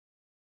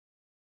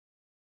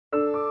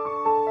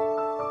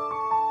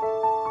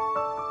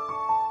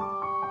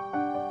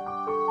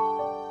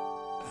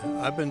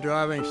I've been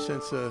driving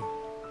since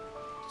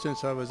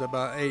I was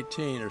about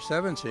 18 or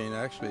 17,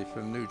 actually,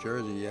 from New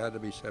Jersey. You had to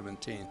be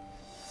 17.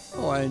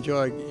 Oh, I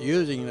enjoy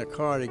using the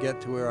car to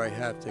get to where I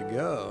have to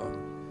go.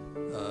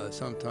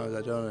 Sometimes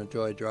I don't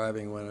enjoy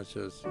driving when it's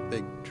just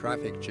big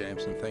traffic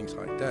jams and things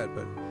like that,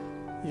 but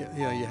you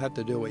know, you have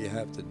to do what you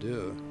have to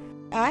do.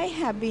 I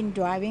have been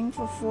driving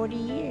for 40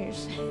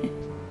 years.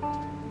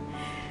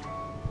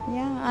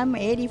 Yeah, I'm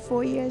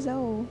 84 years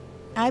old.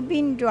 I've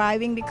been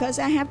driving because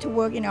I have to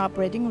work in the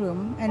operating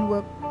room and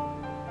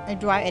I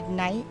drive at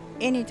night,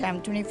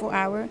 anytime, 24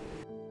 hours.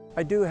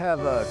 I do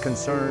have a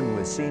concern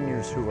with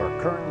seniors who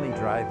are currently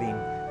driving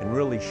and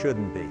really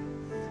shouldn't be.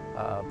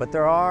 But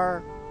there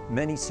are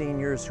many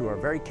seniors who are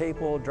very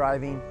capable of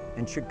driving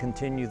and should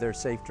continue their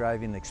safe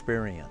driving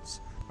experience.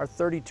 Our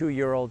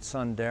 32-year-old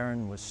son,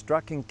 Darren, was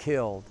struck and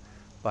killed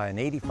by an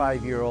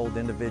 85-year-old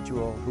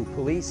individual who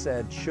police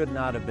said should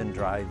not have been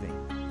driving.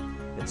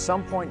 At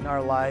some point in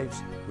our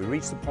lives, we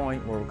reach the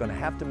point where we're going to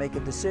have to make a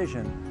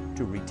decision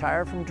to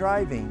retire from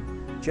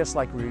driving, just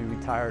like we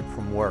retired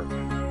from work.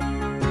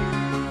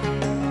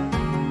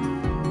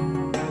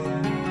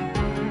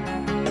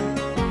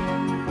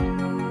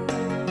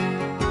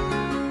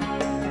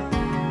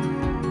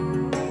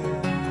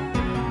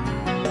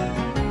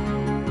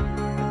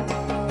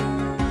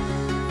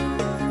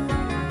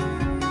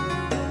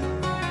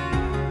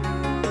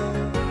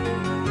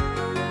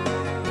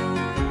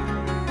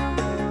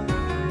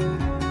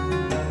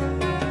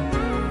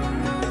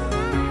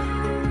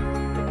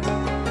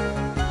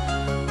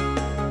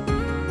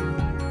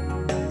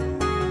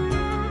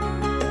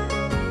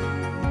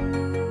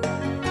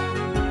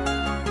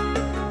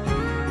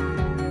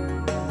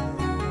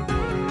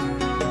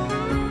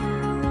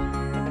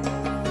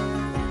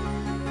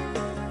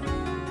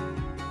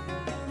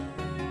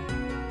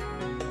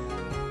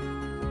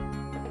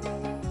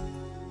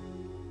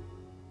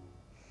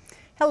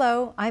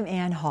 Hello, I'm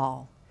Ann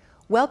Hall.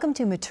 Welcome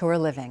to Mature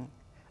Living,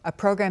 a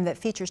program that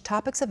features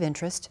topics of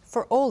interest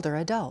for older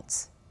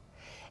adults.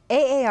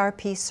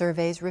 AARP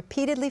surveys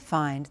repeatedly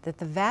find that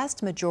the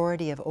vast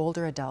majority of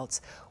older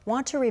adults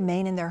want to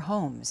remain in their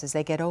homes as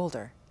they get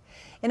older.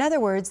 In other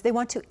words, they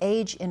want to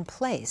age in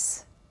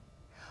place.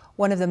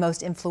 One of the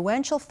most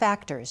influential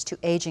factors to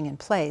aging in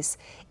place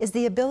is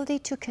the ability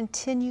to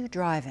continue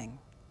driving.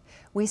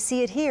 We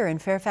see it here in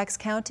Fairfax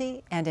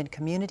County and in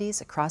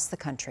communities across the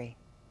country.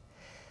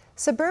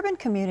 Suburban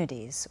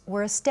communities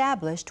were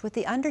established with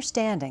the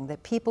understanding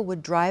that people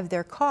would drive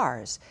their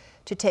cars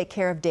to take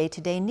care of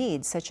day-to-day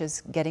needs, such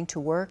as getting to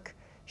work,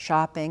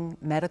 shopping,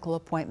 medical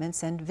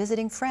appointments, and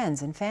visiting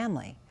friends and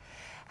family.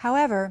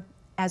 However,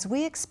 as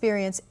we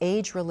experience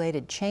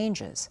age-related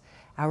changes,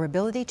 our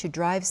ability to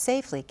drive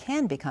safely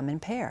can become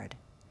impaired.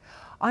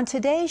 On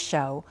today's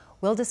show,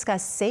 we'll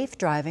discuss safe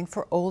driving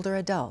for older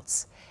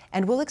adults,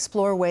 and we'll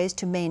explore ways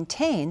to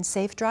maintain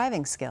safe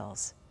driving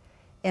skills.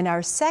 In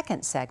our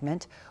second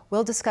segment,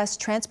 we'll discuss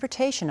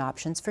transportation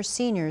options for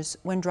seniors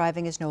when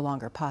driving is no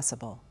longer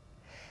possible.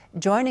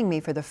 Joining me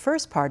for the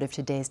first part of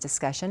today's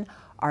discussion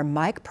are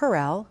Mike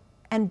Perel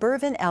and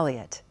Bervin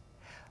Elliott.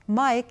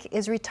 Mike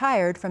is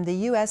retired from the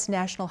U.S.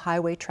 National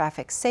Highway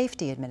Traffic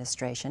Safety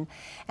Administration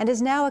and is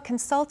now a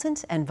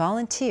consultant and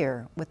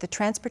volunteer with the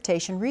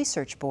Transportation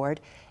Research Board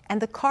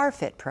and the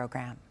CarFit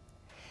program.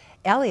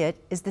 Elliott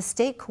is the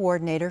state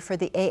coordinator for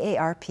the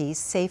AARP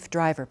Safe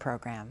Driver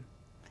Program.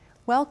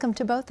 Welcome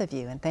to both of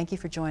you, and thank you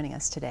for joining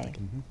us today.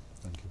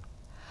 Thank you.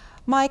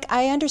 Mike,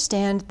 I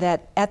understand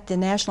that at the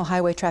National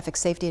Highway Traffic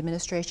Safety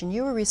Administration,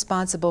 you were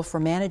responsible for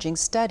managing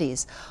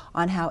studies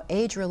on how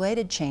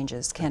age-related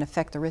changes can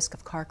affect the risk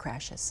of car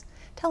crashes.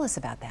 Tell us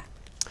about that.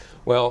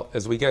 Well,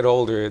 as we get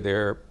older,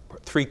 there are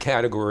three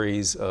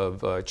categories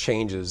of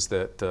changes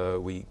that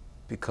we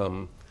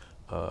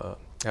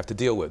have to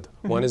deal with.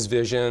 One is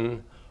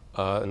vision,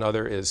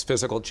 another is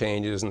physical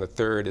changes, and the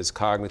third is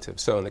cognitive.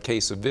 So in the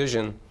case of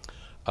vision,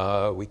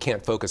 we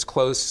can't focus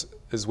close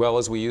as well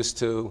as we used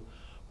to.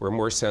 We're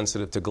more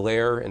sensitive to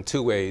glare in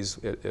two ways.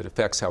 It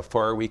affects how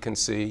far we can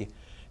see.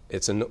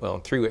 It's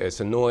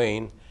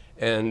annoying,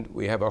 and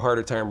we have a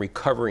harder time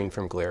recovering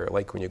from glare,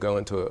 like when you go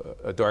into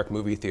a dark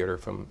movie theater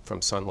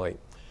from sunlight.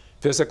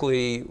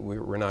 Physically,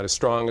 we're not as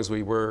strong as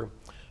we were.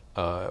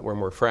 We're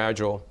more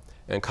fragile.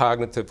 And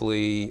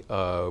cognitively,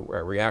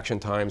 our reaction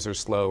times are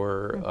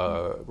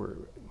slower. We're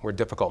more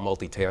difficult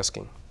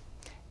multitasking.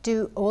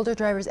 Do older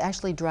drivers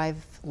actually drive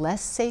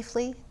less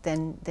safely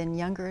than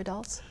younger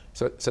adults?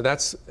 So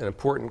that's an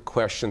important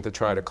question to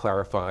try to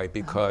clarify,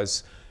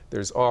 because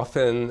there's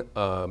often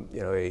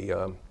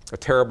a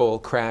terrible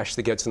crash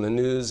that gets in the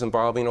news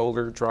involving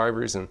older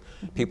drivers, and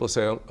people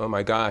say, oh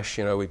my gosh,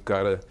 we've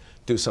got to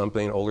do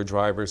something. Older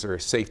drivers are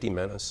a safety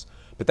menace.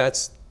 But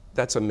that's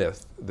a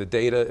myth. The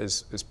data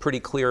is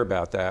pretty clear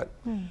about that.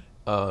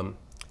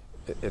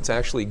 It's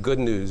actually good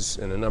news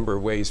in a number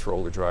of ways for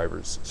older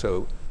drivers.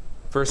 So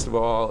first of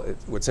all,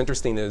 what's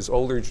interesting is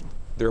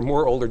there are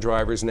more older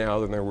drivers now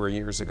than there were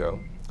years ago.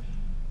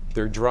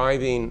 They're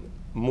driving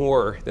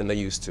more than they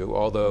used to,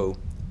 although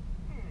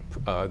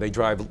they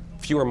drive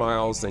fewer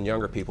miles than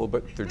younger people,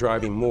 but they're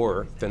driving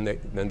more than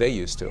they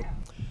used to.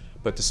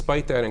 But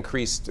despite that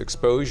increased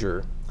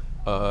exposure,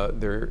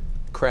 their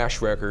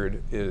crash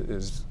record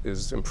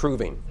is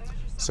improving.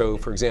 So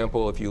for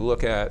example, if you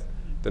look at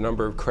the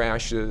number of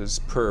crashes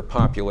per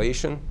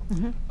population,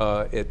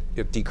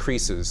 it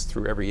decreases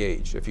through every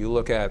age. If you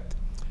look at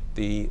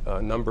the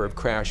number of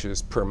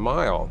crashes per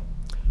mile,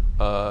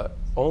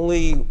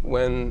 only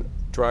when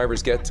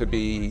drivers get to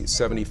be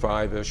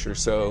 75-ish or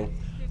so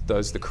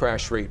does the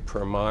crash rate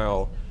per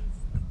mile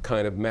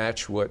kind of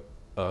match what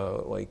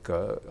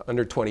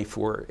under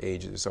 24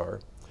 ages are.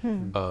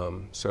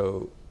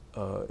 So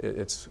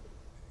it's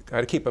got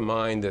to keep in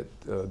mind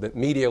that that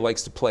media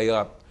likes to play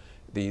up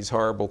these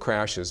horrible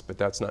crashes, but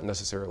that's not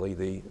necessarily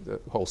the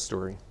whole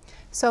story.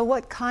 So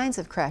what kinds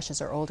of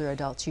crashes are older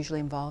adults usually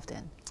involved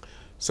in?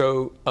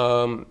 So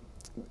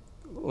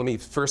let me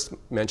first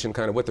mention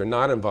kind of what they're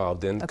not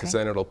involved in, because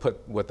then it'll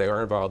put what they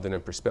are involved in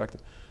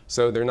perspective.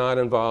 So they're not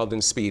involved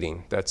in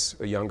speeding. That's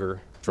a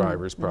younger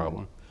driver's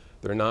problem.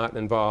 They're not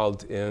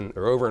involved in,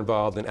 or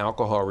over-involved in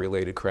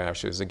alcohol-related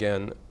crashes.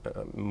 Again,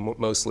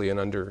 mostly an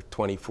under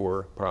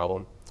 24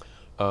 problem.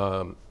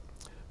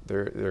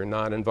 They're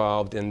not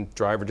involved in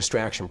driver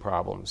distraction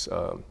problems.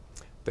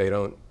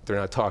 They're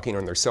not talking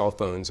on their cell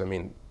phones. I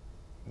mean,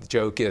 the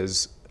joke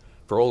is,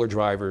 for older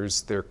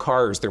drivers, their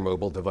car is their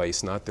mobile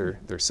device, not their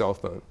cell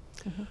phone.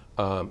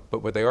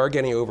 But what they are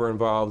getting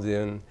over-involved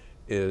in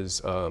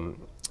is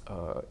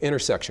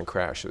intersection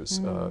crashes,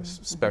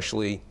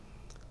 especially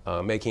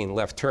making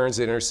left turns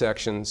at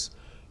intersections,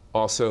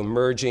 also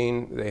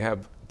merging. They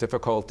have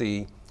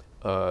difficulty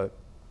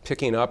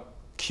picking up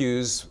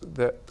cues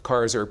that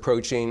cars are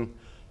approaching.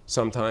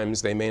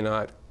 Sometimes they may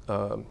not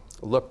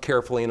look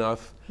carefully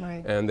enough,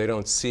 and they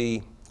don't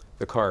see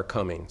the car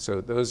coming.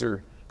 So those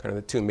are kind of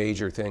the two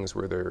major things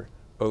where they're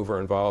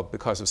over-involved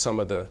because of some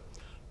of the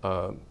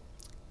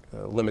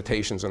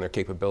limitations on their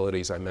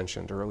capabilities I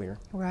mentioned earlier.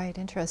 Right,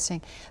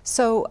 interesting.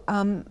 So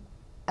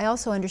I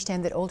also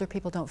understand that older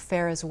people don't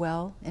fare as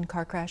well in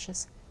car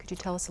crashes. Could you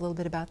tell us a little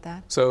bit about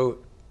that? So,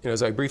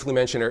 as I briefly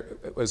mentioned,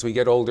 as we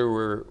get older,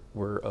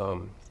 we're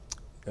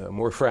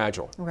more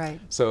fragile. Right.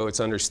 So it's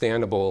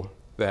understandable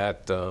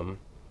that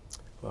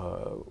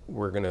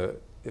we're going to,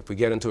 if we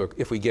get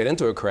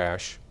into a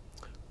crash,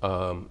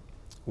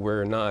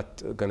 we're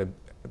not going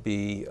to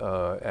be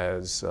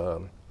as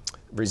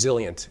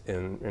resilient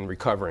in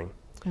recovering.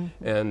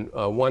 And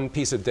one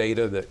piece of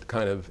data that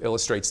kind of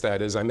illustrates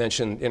that is, I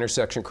mentioned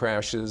intersection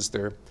crashes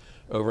they're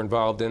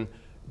over-involved in.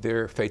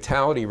 Their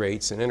fatality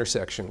rates in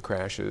intersection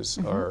crashes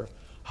are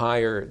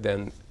higher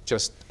than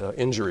just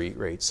injury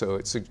rates. So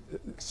it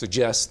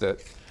suggests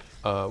that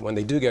when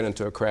they do get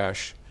into a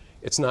crash,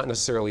 it's not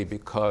necessarily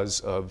because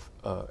of,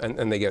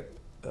 and they get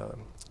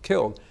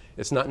killed,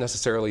 it's not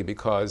necessarily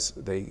because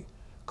they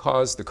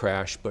caused the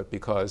crash, but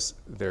because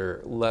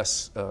they're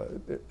less,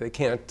 they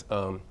can't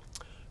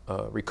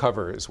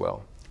recover as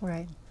well.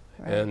 Right.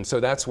 And so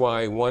that's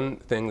why one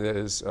thing that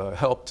has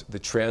helped the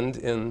trend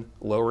in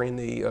lowering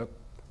the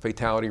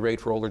fatality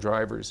rate for older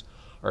drivers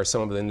are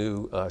some of the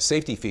new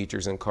safety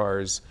features in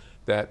cars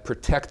that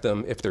protect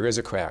them if there is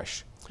a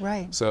crash.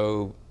 Right.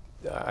 So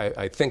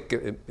I think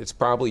it's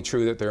probably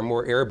true that there are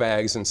more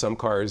airbags in some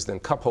cars than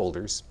cup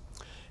holders,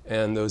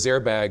 and those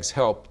airbags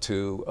help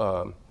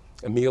to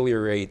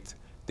ameliorate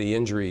the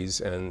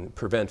injuries and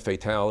prevent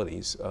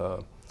fatalities.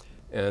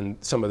 And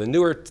some of the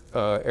newer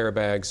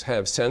airbags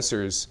have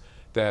sensors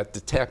that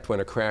detect when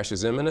a crash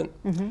is imminent.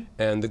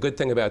 And the good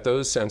thing about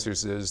those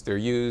sensors is they're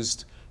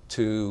used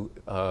to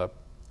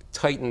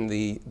tighten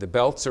the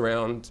belts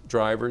around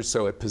drivers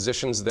so it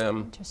positions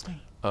them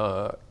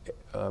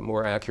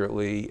more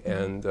accurately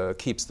and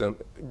keeps them,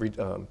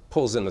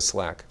 pulls in the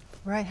slack.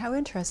 Right, how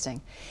interesting.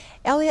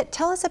 Elliott,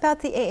 tell us about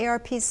the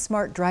AARP's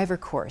Smart Driver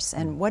course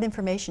and what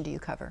information do you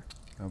cover?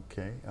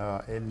 Okay,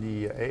 in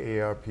the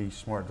AARP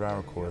Smart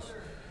Driver course,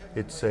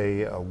 it's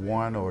a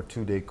 1 or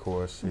 2 day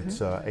course.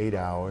 It's 8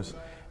 hours,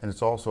 and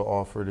it's also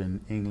offered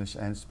in English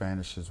and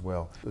Spanish as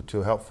well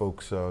to help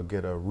folks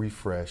get a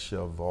refresh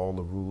of all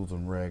the rules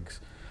and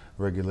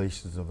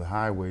regulations of the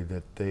highway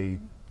that they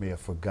may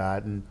have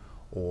forgotten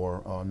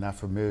or are not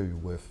familiar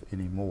with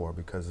anymore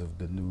because of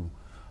the new,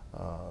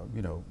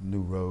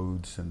 new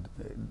roads and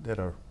that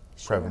are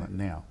prevalent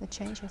now. The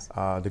changes.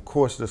 The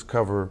course does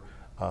cover,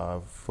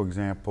 for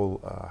example,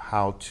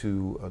 how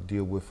to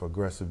deal with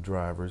aggressive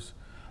drivers,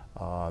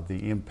 the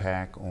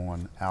impact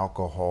on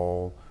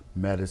alcohol,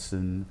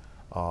 medicine,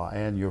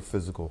 and your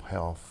physical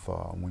health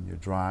when you're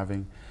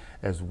driving,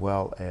 as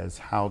well as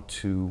how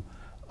to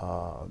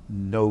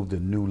know the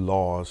new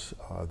laws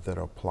that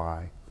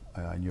apply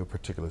in your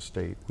particular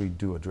state. We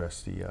do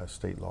address the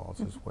state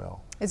laws as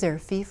well. Is there a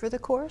fee for the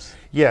course?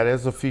 Yeah,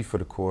 there's a fee for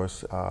the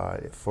course.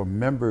 For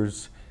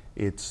members,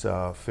 it's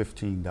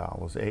 $15.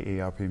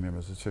 AARP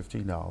members, it's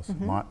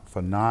 $15.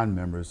 For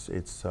non-members,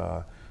 it's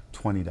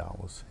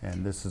 $20,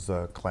 and this is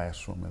a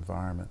classroom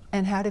environment.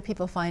 And how do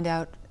people find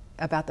out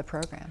about the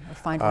program or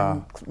find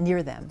one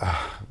near them?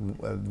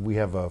 We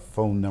have a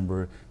phone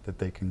number that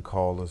they can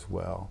call as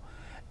well,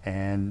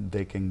 and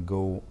they can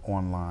go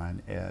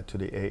online to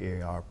the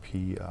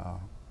AARP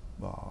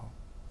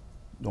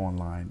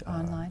online,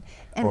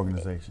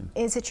 organization.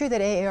 Is it true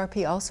that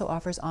AARP also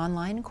offers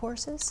online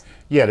courses?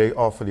 Yeah, they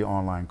offer the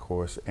online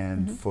course,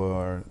 and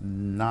for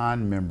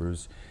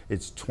non-members,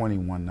 it's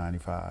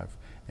 $21.95,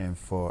 and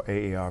for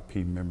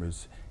AARP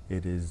members,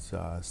 it is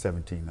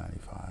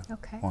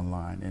 $17.95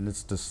 online, and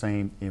it's the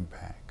same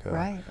impact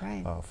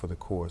for the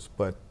course.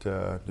 But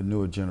the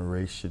newer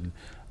generation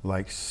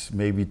likes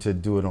maybe to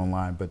do it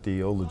online, but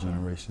the older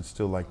generation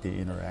still like the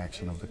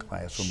interaction of the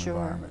classroom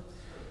environment.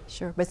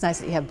 Sure, but it's nice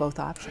that you have both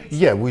options.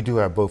 Yeah, we do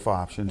have both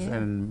options,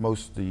 and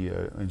most of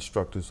the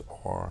instructors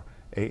are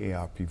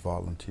AARP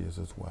volunteers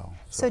as well.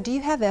 So do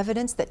you have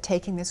evidence that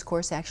taking this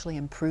course actually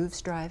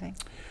improves driving?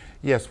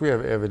 Yes, we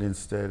have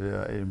evidence that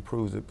it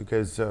improves it,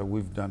 because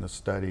we've done a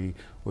study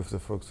with the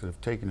folks that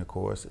have taken the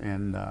course,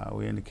 and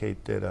we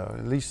indicate that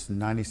at least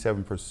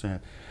 97%,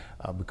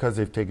 because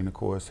they've taken the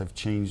course, have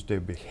changed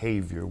their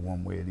behavior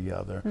one way or the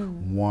other.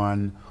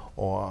 One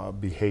or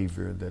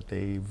behavior that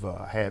they've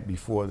had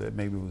before that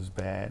maybe was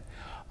bad.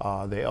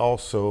 They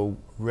also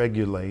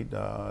regulate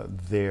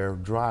their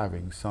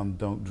driving. Some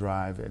don't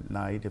drive at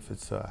night if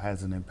it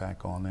has an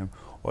impact on them,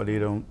 or they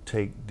don't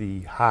take the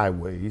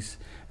highways.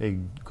 They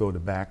go to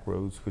back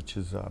roads, which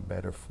is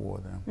better for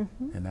them,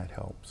 and that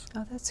helps.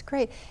 Oh, that's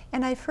great.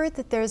 And I've heard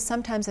that there's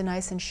sometimes a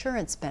nice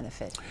insurance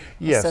benefit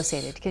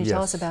associated. Can you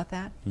tell us about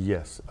that?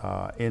 Yes.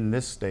 In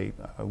this state,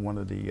 one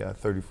of the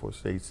 34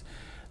 states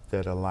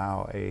that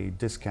allow a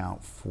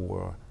discount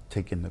for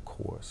taking the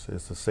course.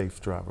 It's a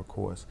safe driver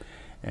course.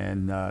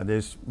 And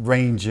there's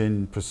range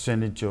in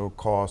percentage or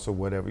cost or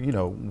whatever, you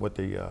know, what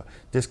the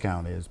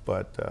discount is,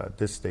 but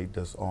this state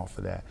does offer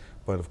that.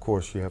 But of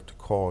course, you have to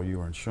call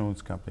your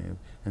insurance company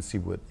and see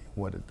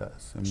what it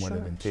does and what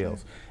it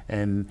entails.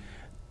 And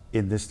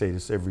in this state,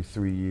 it's every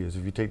 3 years.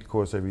 If you take the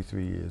course every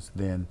 3 years,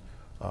 then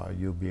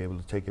you'll be able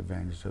to take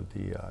advantage of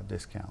the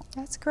discount.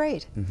 That's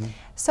great.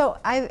 So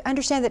I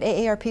understand that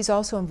AARP is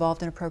also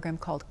involved in a program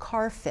called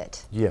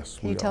CarFit. Yes,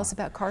 Can you tell us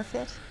about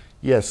CarFit?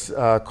 Yes,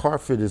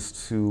 CarFit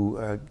is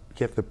to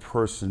get the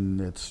person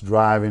that's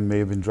driving, may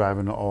have been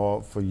driving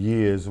for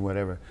years or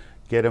whatever,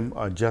 get them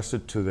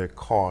adjusted to their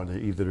car,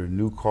 either their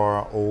new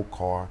car or old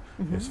car,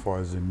 as far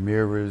as the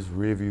mirrors,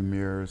 rear view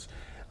mirrors,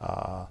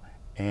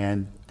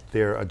 and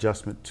their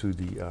adjustment to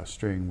the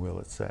steering wheel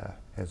itself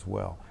as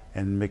well,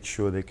 and make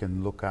sure they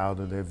can look out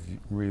of their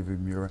rear view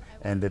mirror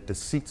and that the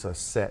seats are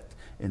set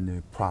in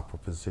the proper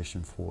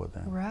position for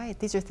them. Right,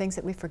 these are things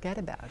that we forget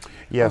about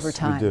Yes, over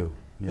time. we do.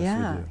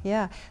 Yes, we do.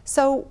 Yeah.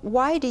 So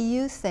why do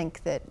you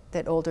think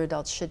that older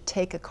adults should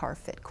take a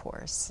CarFit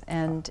course,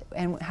 and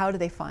how do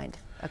they find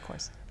a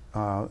course?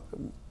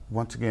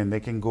 Once again, they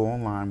can go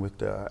online with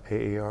the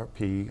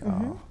AARP,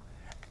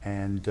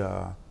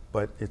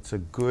 but it's a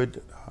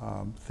good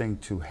thing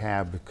to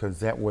have, because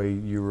that way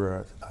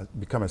you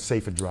become a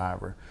safer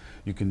driver.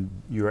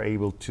 You're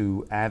able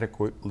to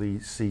adequately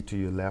see to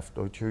your left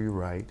or to your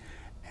right,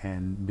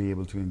 and be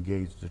able to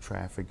engage the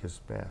traffic as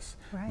best,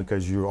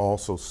 because you're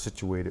also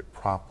situated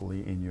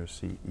properly in your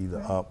seat, either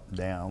up,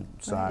 down,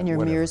 side, and your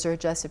whatever. mirrors are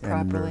adjusted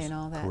properly and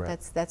all that.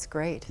 Correct. That's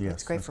great. Yes,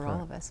 that's great for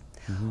all of us.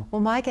 Mm-hmm. Well,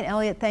 Mike and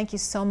Elliott, thank you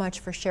so much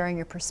for sharing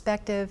your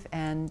perspective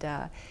and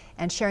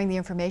sharing the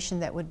information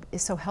that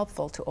is so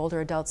helpful to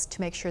older adults,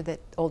 to make sure that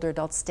older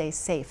adults stay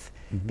safe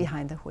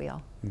behind the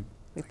wheel.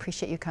 We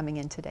appreciate you coming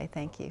in today.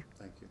 Thank you.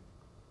 Thank you.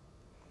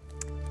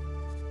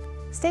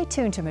 Stay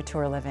tuned to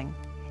Mature Living.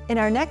 In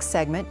our next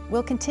segment,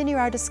 we'll continue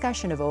our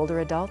discussion of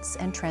older adults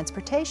and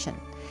transportation,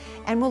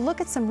 and we'll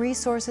look at some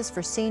resources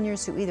for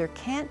seniors who either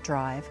can't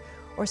drive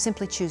or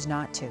simply choose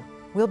not to.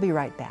 We'll be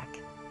right back.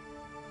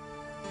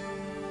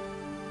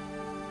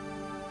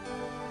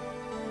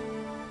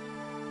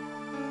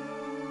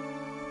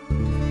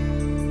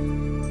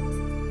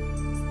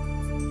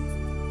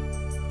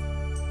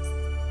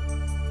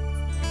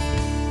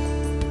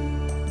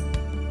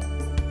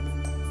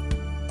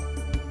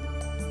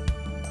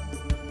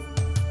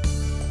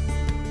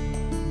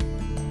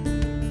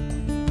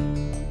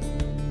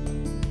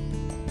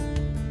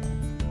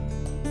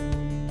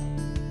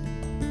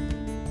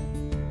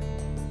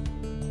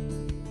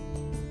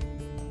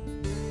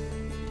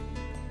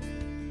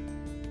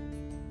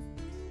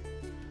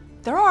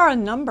 There are a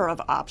number of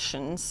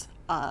options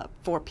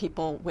for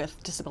people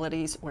with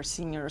disabilities or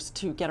seniors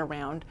to get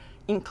around,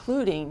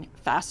 including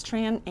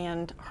FastTran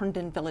and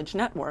Herndon Village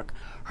Network.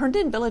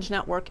 Herndon Village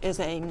Network is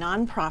a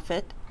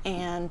nonprofit,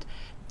 and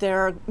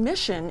their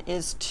mission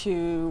is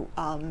to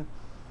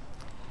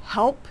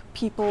help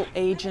people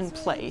age in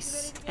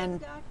place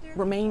and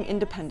remain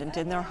independent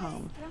in their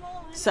home.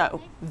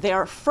 So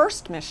their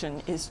first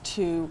mission is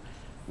to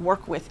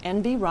work with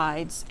NV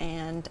Rides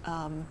and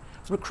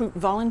recruit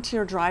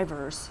volunteer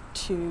drivers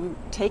to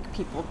take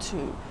people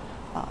to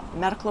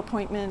medical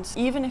appointments.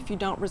 Even if you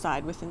don't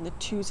reside within the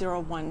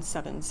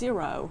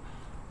 20170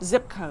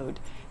 zip code,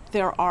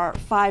 there are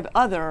 5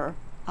 other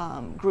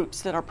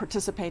groups that are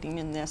participating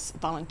in this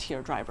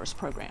volunteer drivers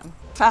program.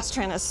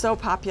 FastTran is so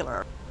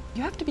popular.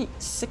 You have to be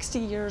 60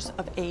 years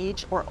of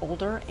age or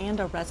older and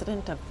a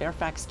resident of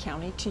Fairfax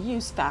County to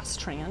use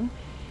FastTran.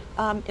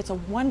 It's a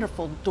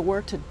wonderful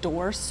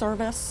door-to-door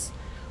service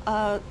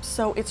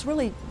So it's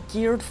really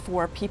geared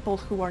for people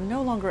who are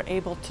no longer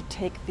able to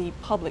take the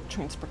public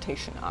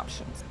transportation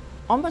options.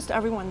 Almost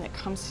everyone that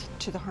comes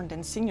to the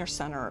Herndon Senior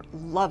Center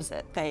loves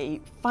it.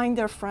 They find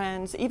their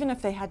friends, even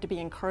if they had to be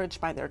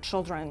encouraged by their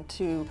children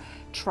to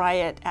try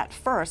it at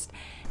first.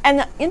 And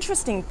the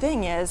interesting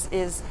thing is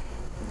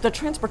the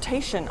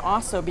transportation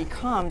also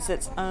becomes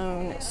its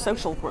own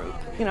social group.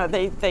 You know,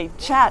 they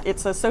chat,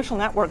 it's a social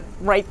network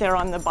right there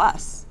on the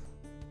bus.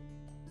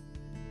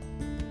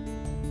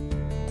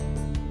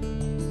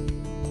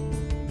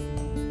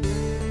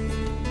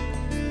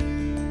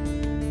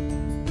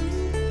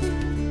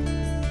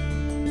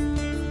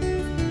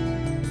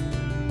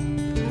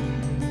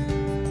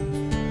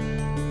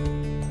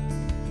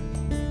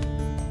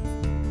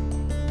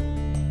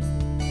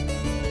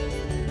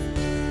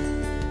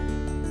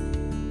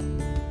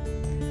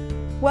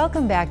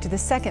 Welcome back to the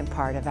second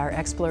part of our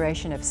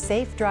exploration of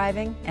safe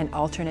driving and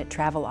alternate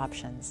travel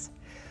options.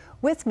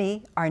 With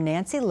me are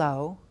Nancy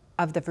Lowe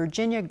of the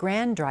Virginia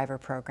GrandDriver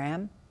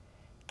Program,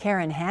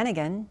 Karen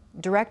Hannigan,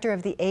 Director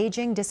of the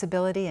Aging,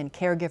 Disability, and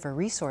Caregiver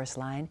Resource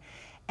Line,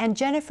 and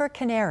Jennifer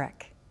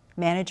Kanarek,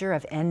 Manager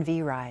of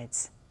NV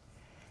Rides.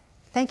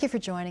 Thank you for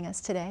joining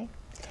us today.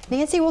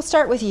 Nancy, we'll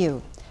start with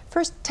you.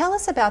 First, tell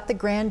us about the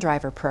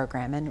GrandDriver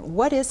Program, and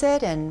what is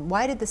it, and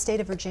why did the state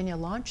of Virginia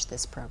launch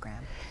this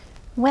program?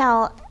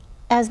 Well,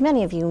 as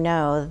many of you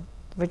know,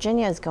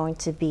 Virginia is going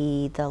to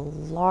be the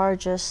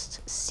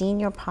largest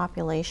senior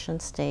population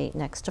state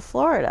next to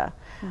Florida.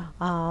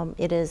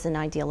 It is an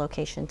ideal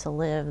location to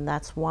live, and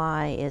that's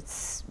why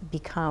it's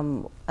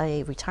become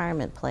a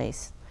retirement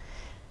place.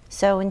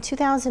 So in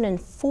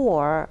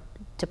 2004,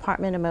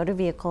 Department of Motor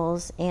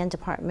Vehicles and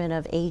Department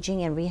of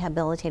Aging and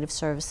Rehabilitative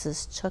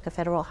Services took a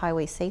federal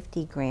highway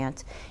safety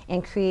grant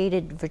and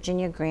created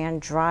Virginia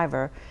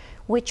GrandDriver,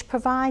 which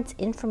provides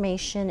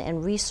information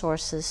and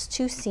resources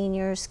to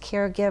seniors,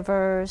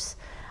 caregivers,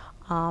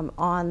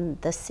 on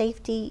the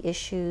safety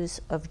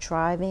issues of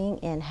driving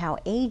and how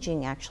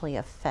aging actually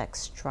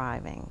affects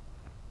driving.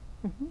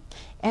 Mm-hmm.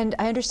 And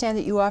I understand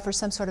that you offer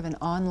some sort of an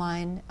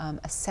online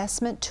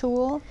assessment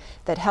tool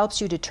that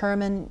helps you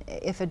determine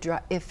if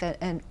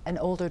an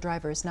older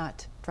driver is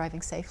not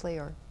driving safely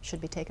or should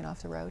be taken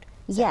off the road.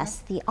 Yes,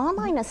 the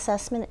online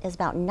assessment is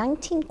about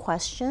 19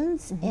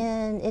 questions,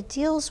 and it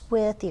deals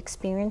with the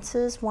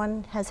experiences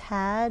one has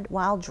had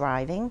while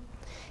driving.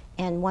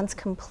 And once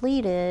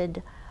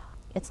completed,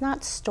 it's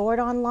not stored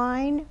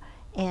online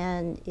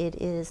and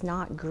it is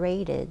not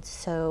graded.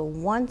 So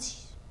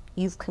once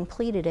you've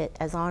completed it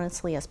as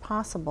honestly as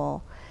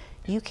possible,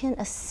 you can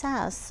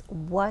assess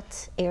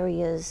what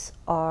areas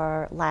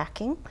are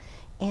lacking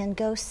and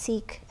go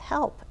seek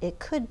help. It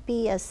could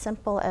be as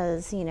simple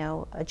as, you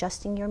know,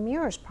 adjusting your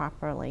mirrors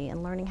properly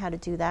and learning how to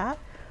do that,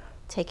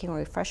 taking a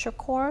refresher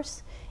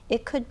course.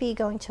 It could be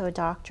going to a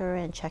doctor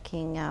and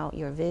checking out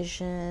your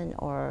vision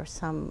or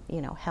some, you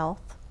know,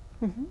 health.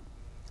 Mm-hmm.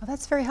 Well,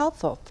 that's very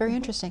helpful, very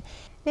interesting.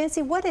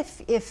 Nancy, what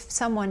if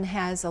someone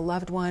has a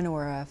loved one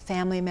or a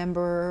family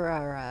member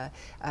or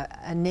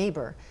a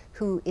neighbor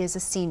who is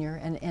a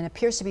senior and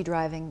appears to be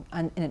driving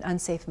in an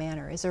unsafe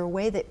manner? Is there a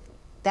way that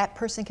that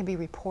person can be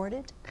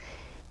reported?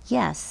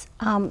 Yes,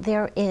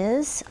 there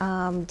is.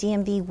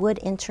 DMV would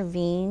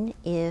intervene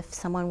if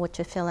someone were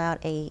to fill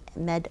out a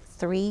Med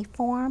 3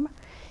 form,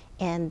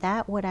 and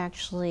that would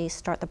actually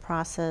start the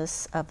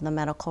process of the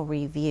medical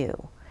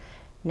review.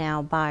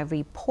 Now, by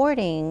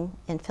reporting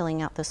and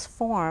filling out this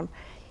form,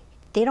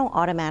 they don't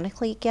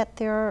automatically get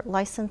their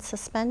license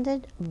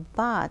suspended,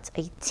 but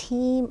a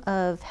team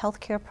of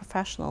healthcare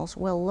professionals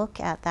will look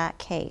at that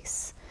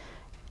case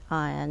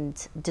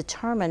and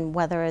determine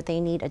whether they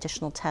need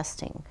additional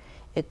testing.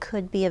 It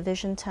could be a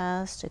vision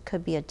test, it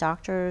could be a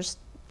doctor's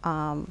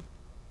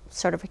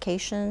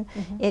certification,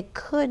 it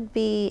could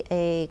be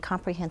a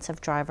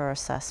comprehensive driver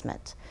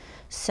assessment.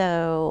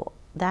 So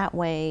that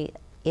way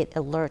it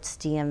alerts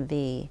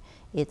DMV.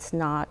 It's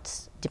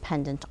not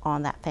dependent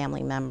on that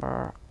family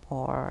member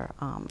or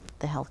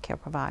the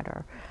healthcare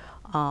provider.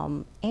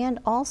 And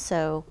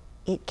also,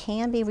 it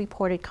can be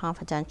reported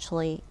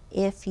confidentially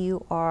if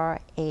you are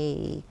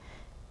a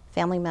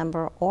family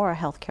member or a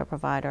healthcare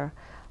provider.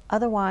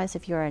 Otherwise,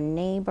 if you're a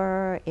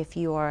neighbor, if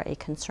you are a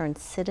concerned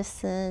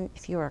citizen,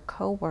 if you're a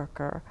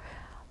coworker,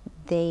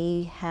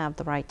 they have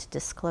the right to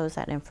disclose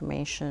that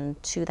information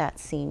to that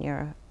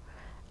senior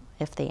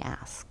if they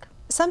ask.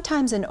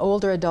 Sometimes an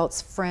older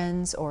adult's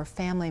friends or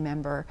family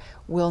member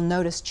will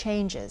notice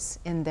changes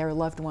in their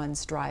loved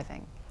one's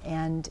driving,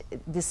 and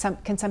this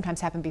can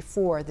sometimes happen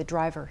before the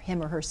driver,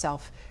 him or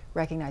herself,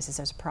 recognizes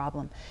there's a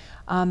problem.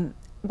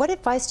 What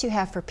advice do you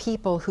have for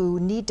people who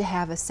need to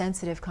have a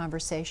sensitive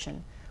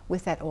conversation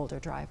with that older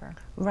driver?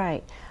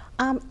 Right.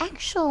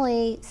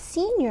 Actually,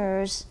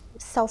 seniors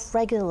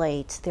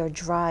self-regulate their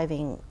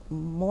driving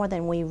more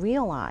than we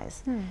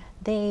realize.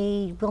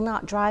 They will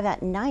not drive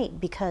at night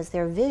because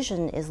their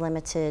vision is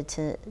limited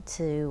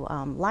to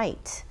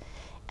light.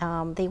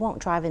 They won't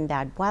drive in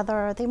bad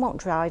weather. They won't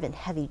drive in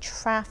heavy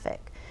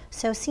traffic.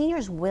 So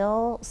seniors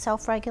will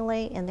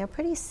self-regulate, and they're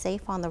pretty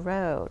safe on the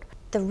road.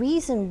 the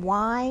reason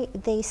why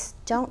they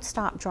don't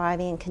stop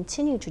driving and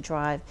continue to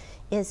drive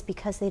is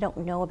because they don't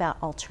know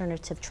about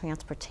alternative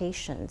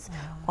transportations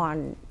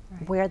on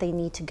where they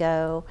need to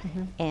go,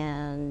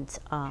 and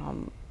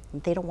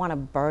they don't want to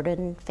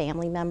burden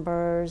family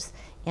members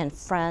and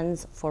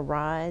friends for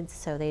rides,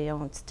 so they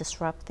don't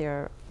disrupt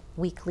their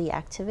weekly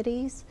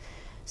activities.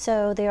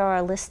 So there are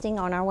a listing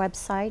on our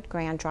website,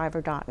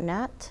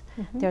 GrandDriver.net.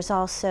 There's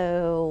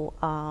also,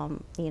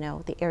 you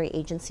know, the Area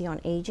Agency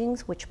on Aging,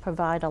 which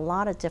provide a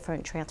lot of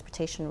different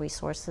transportation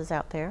resources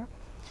out there.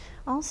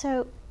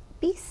 Also,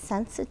 be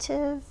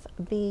sensitive,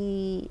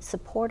 be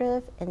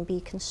supportive, and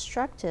be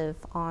constructive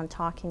on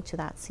talking to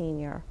that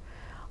senior.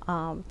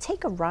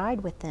 Take a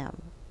ride with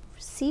them,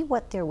 see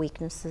what their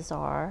weaknesses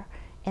are,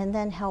 and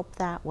then help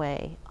that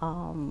way.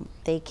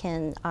 They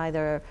can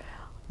either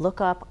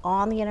look up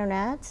on the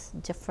internet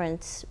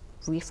different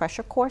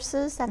refresher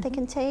courses that they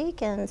can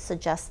take and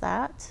suggest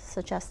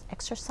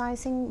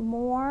exercising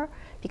more,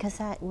 because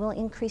that will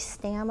increase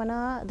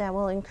stamina, that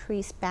will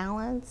increase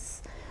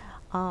balance,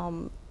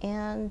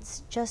 and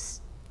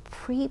just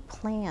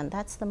pre-plan.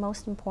 That's the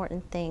most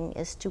important thing,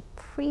 is to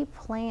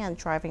pre-plan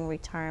driving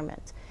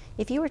retirement.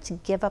 If you were to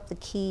give up the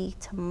key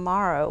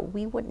tomorrow,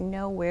 we wouldn't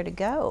know where to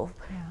go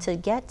to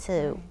get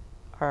to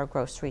our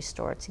grocery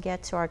store, to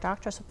get to our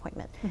doctor's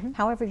appointment.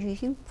 However,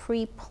 if you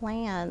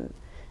pre-plan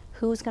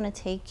who's going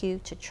to take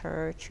you to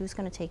church, who's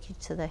going to take you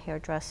to the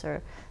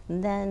hairdresser,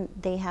 then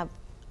they have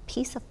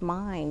peace of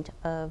mind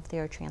of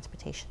their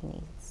transportation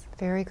needs.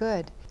 Very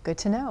good. Good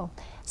to know.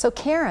 So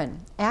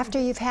Karen, after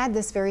you've had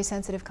this very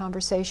sensitive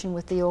conversation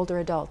with the older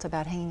adult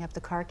about hanging up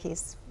the car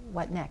keys,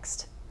 what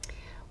next?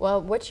 Well,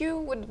 what you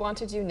would want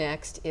to do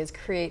next is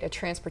create a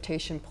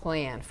transportation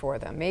plan for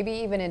them, maybe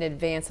even in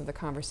advance of the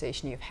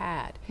conversation you've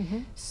had.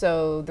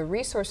 So the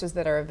resources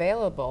that are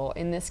available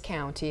in this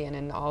county and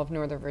in all of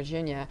Northern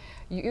Virginia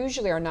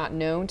usually are not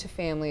known to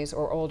families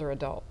or older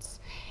adults.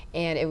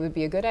 And it would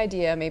be a good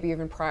idea, maybe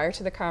even prior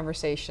to the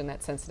conversation,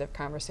 that sensitive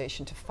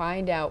conversation, to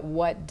find out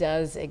what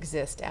does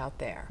exist out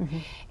there.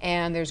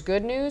 And there's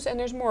good news and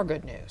there's more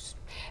good news.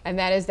 And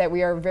that is that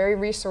we are very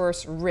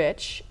resource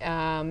rich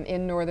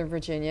in Northern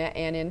Virginia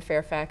and in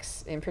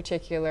Fairfax in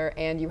particular,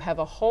 and you have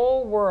a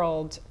whole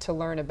world to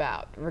learn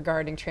about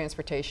regarding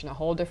transportation, a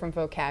whole different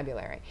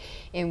vocabulary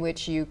in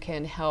which you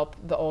can help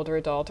the older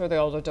adult, or the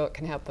older adult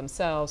can help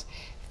themselves,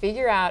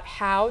 figure out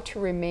how to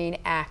remain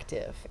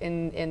active.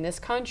 In this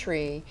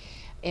country,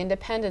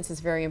 independence is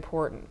very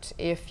important.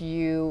 If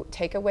you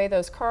take away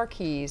those car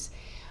keys,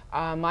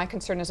 my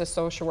concern as a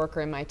social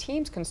worker and my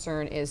team's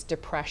concern is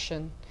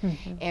depression.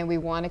 And we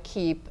want to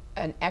keep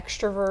an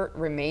extrovert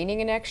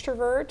remaining an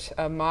extrovert,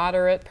 a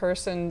moderate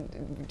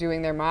person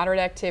doing their moderate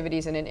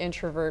activities, and an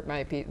introvert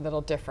might be a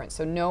little different.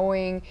 So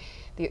knowing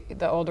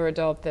the older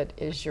adult that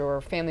is your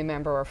family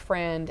member or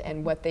friend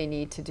and what they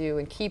need to do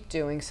and keep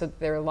doing so that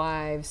their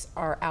lives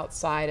are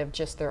outside of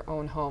just their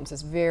own homes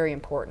is very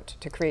important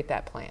to create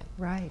that plan.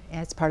 Right,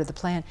 and it's part of the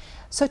plan.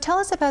 So tell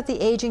us about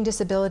the Aging,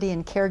 Disability,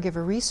 and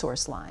Caregiver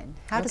Resource Line.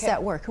 How does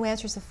that work? Who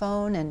answers the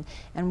phone, and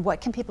what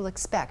can people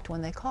expect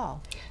when they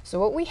call? So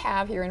what we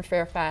have here in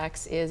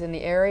Fairfax is in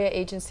the Area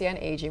Agency on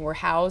Aging. We're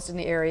housed in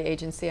the Area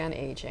Agency on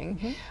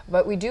Aging,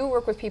 but we do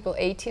work with people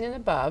 18 and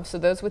above, so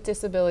those with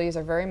disabilities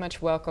are very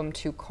much welcome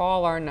to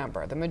call our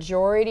number. The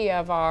majority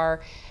of our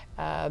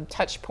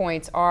touch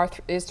points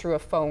is through a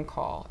phone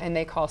call, and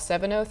they call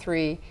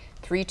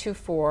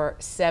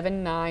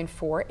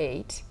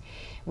 703-324-7948.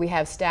 We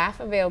have staff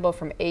available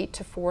from 8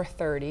 to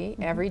 4:30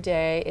 every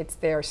day.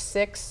 There are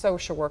 6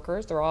 social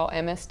workers. They're all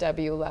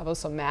MSW level,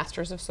 so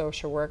Masters of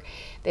Social Work.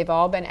 They've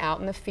all been out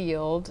in the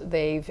field.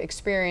 They've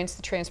experienced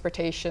the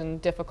transportation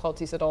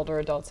difficulties that older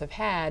adults have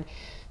had.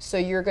 So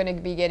you're going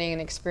to be getting an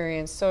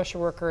experienced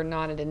social worker,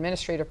 not an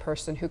administrative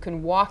person, who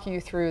can walk you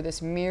through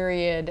this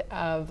myriad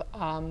of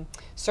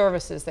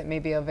services that may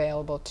be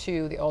available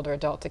to the older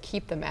adult to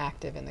keep them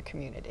active in the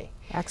community.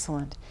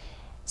 Excellent.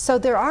 So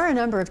there are a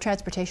number of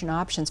transportation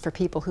options for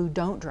people who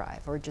don't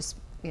drive or just,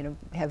 you know,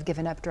 have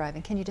given up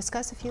driving. Can you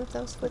discuss a few of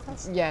those with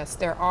us? Yes,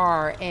 there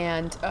are.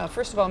 And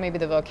first of all, maybe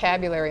the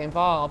vocabulary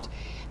involved.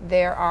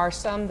 There are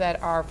some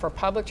that are for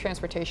public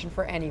transportation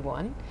for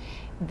anyone.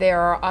 There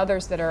are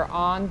others that are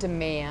on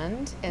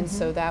demand, and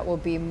so that will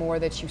be more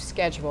that you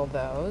schedule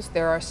those.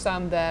 There are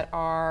some that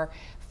are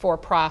for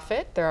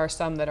profit. There are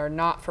some that are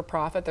not for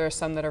profit. There are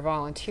some that are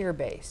volunteer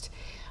based.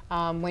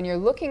 When you're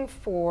looking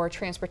for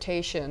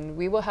transportation,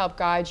 we will help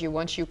guide you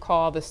once you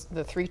call the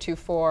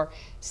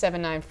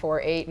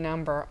 324-7948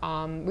 number.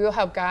 We will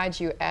help guide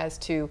you as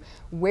to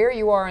where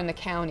you are in the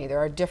county. There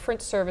are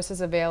different services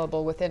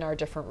available within our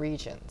different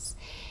regions.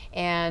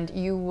 And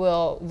you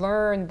will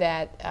learn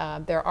that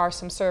there are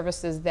some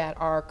services that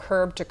are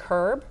curb to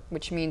curb,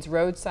 which means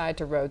roadside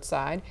to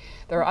roadside.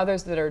 There are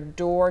others that are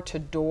door to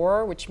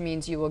door, which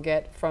means you will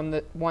get from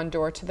the one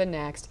door to the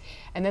next.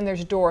 And then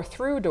there's door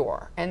through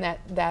door, and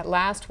that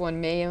last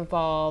one may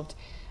involve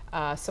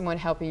someone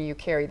helping you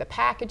carry the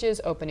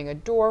packages, opening a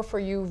door for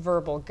you,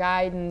 verbal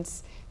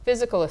guidance,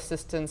 physical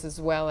assistance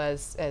as well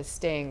as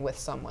staying with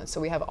someone.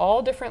 So we have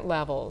all different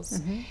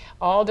levels,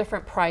 all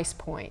different price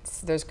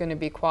points. There's going to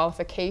be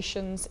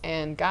qualifications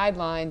and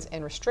guidelines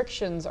and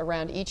restrictions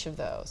around each of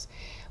those,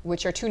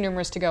 which are too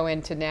numerous to go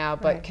into now,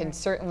 but can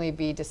certainly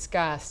be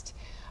discussed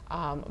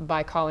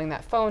by calling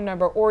that phone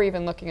number or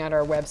even looking at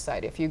our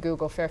website. If you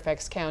Google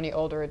Fairfax County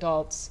Older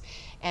Adults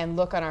and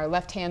look on our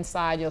left-hand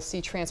side, you'll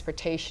see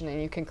transportation,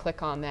 and you can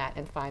click on that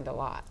and find a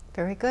lot.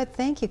 Very good.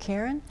 Thank you,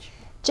 Karen.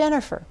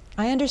 Jennifer,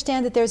 I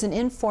understand that there's an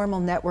informal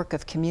network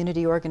of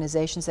community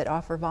organizations that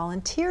offer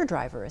volunteer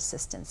driver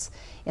assistance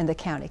in the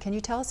county. Can you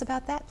tell us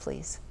about that,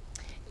 please?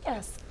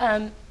 Yes.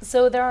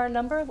 So there are a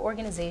number of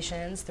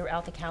organizations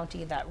throughout the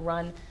county that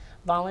run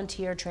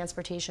volunteer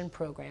transportation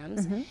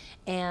programs.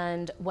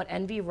 And what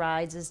NV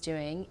Rides is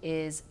doing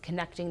is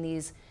connecting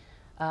these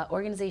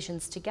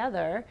organizations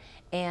together.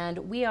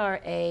 And we are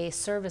a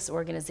service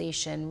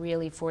organization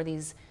really for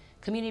these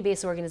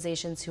community-based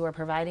organizations who are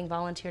providing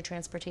volunteer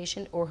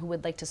transportation or who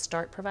would like to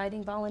start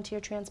providing volunteer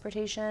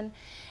transportation.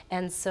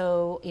 And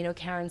so, you know,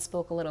 Karen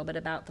spoke a little bit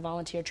about the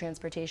volunteer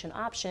transportation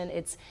option.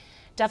 It's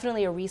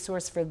definitely a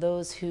resource for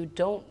those who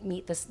don't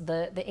meet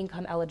the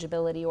income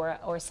eligibility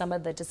or some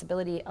of the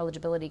disability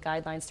eligibility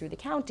guidelines through the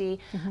county.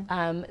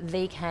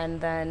 They can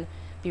then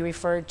be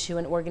referred to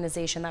an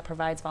organization that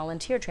provides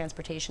volunteer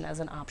transportation as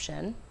an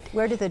option.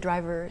 Where do the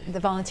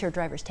volunteer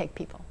drivers take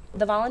people?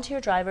 The volunteer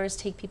drivers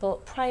take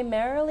people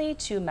primarily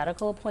to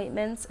medical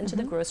appointments and to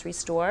the grocery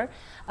store,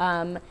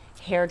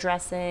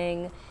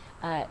 hairdressing.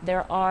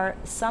 There are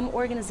some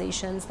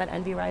organizations that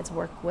NV Rides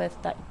work with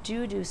that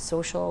do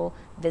social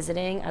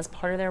visiting as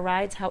part of their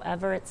rides.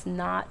 However, it's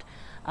not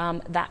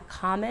that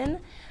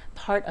common.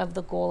 Part of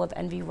the goal of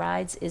NV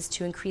Rides is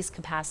to increase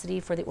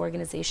capacity for the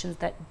organizations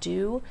that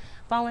do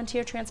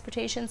volunteer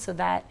transportation, so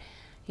that,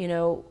 you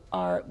know,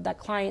 that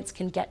clients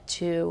can get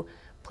to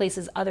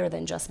places other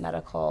than just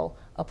medical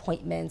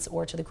appointments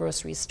or to the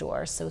grocery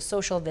store. So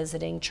social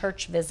visiting,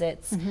 church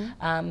visits,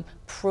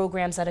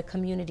 programs at a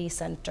community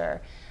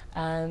center.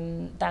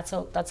 That's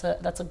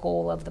a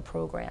goal of the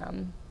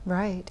program.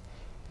 Right.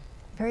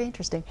 Very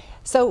interesting.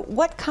 So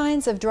what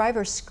kinds of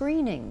driver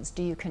screenings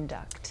do you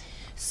conduct?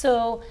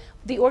 So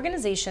the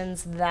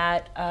organizations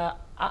that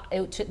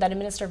that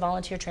administer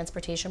volunteer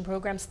transportation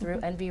programs through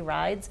NV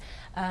Rides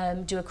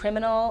do a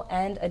criminal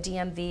and a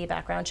DMV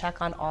background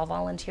check on all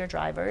volunteer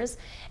drivers.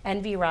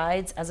 NV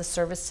Rides, as a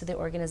service to the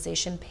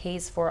organization,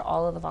 pays for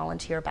all of the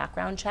volunteer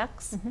background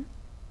checks.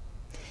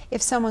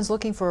 If someone's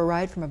looking for a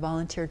ride from a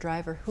volunteer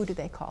driver, who do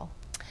they call?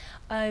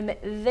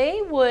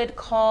 They would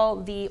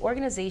call the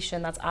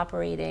organization that's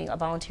operating a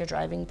volunteer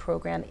driving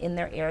program in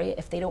their area.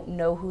 If they don't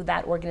know who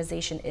that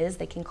organization is,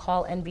 they can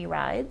call NV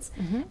Rides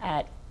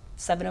at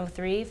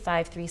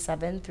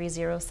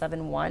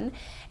 703-537-3071,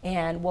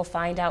 and we'll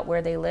find out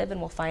where they live, and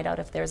we'll find out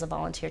if there's a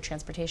volunteer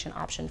transportation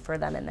option for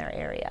them in their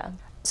area.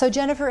 So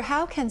Jennifer,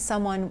 how can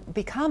someone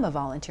become a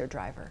volunteer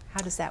driver?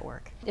 How does that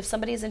work? If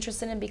somebody is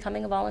interested in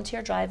becoming a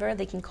volunteer driver,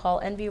 they can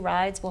call NV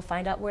Rides. We'll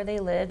find out where they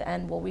live,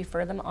 and we'll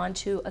refer them on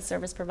to a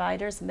service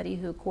provider, somebody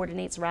who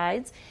coordinates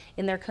rides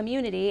in their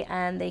community,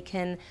 and they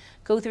can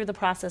go through the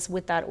process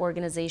with that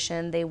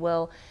organization. They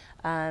will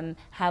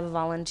have a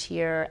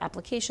volunteer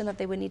application that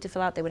they would need to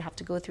fill out. They would have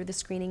to go through the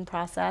screening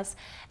process,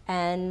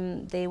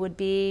 and they would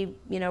be,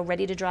 you know,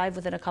 ready to drive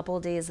within a couple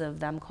of days of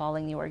them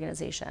calling the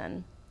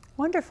organization.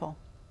 Wonderful.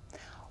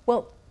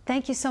 Well,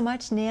 thank you so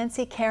much,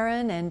 Nancy,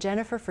 Karen, and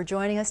Jennifer, for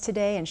joining us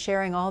today and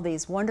sharing all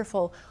these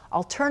wonderful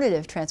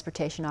alternative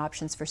transportation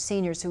options for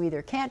seniors who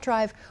either can't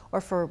drive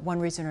or for one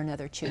reason or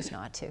another choose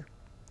not to.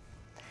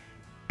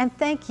 And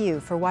thank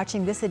you for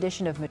watching this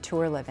edition of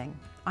Mature Living.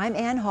 I'm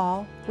Ann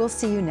Hall. We'll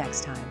see you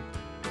next time.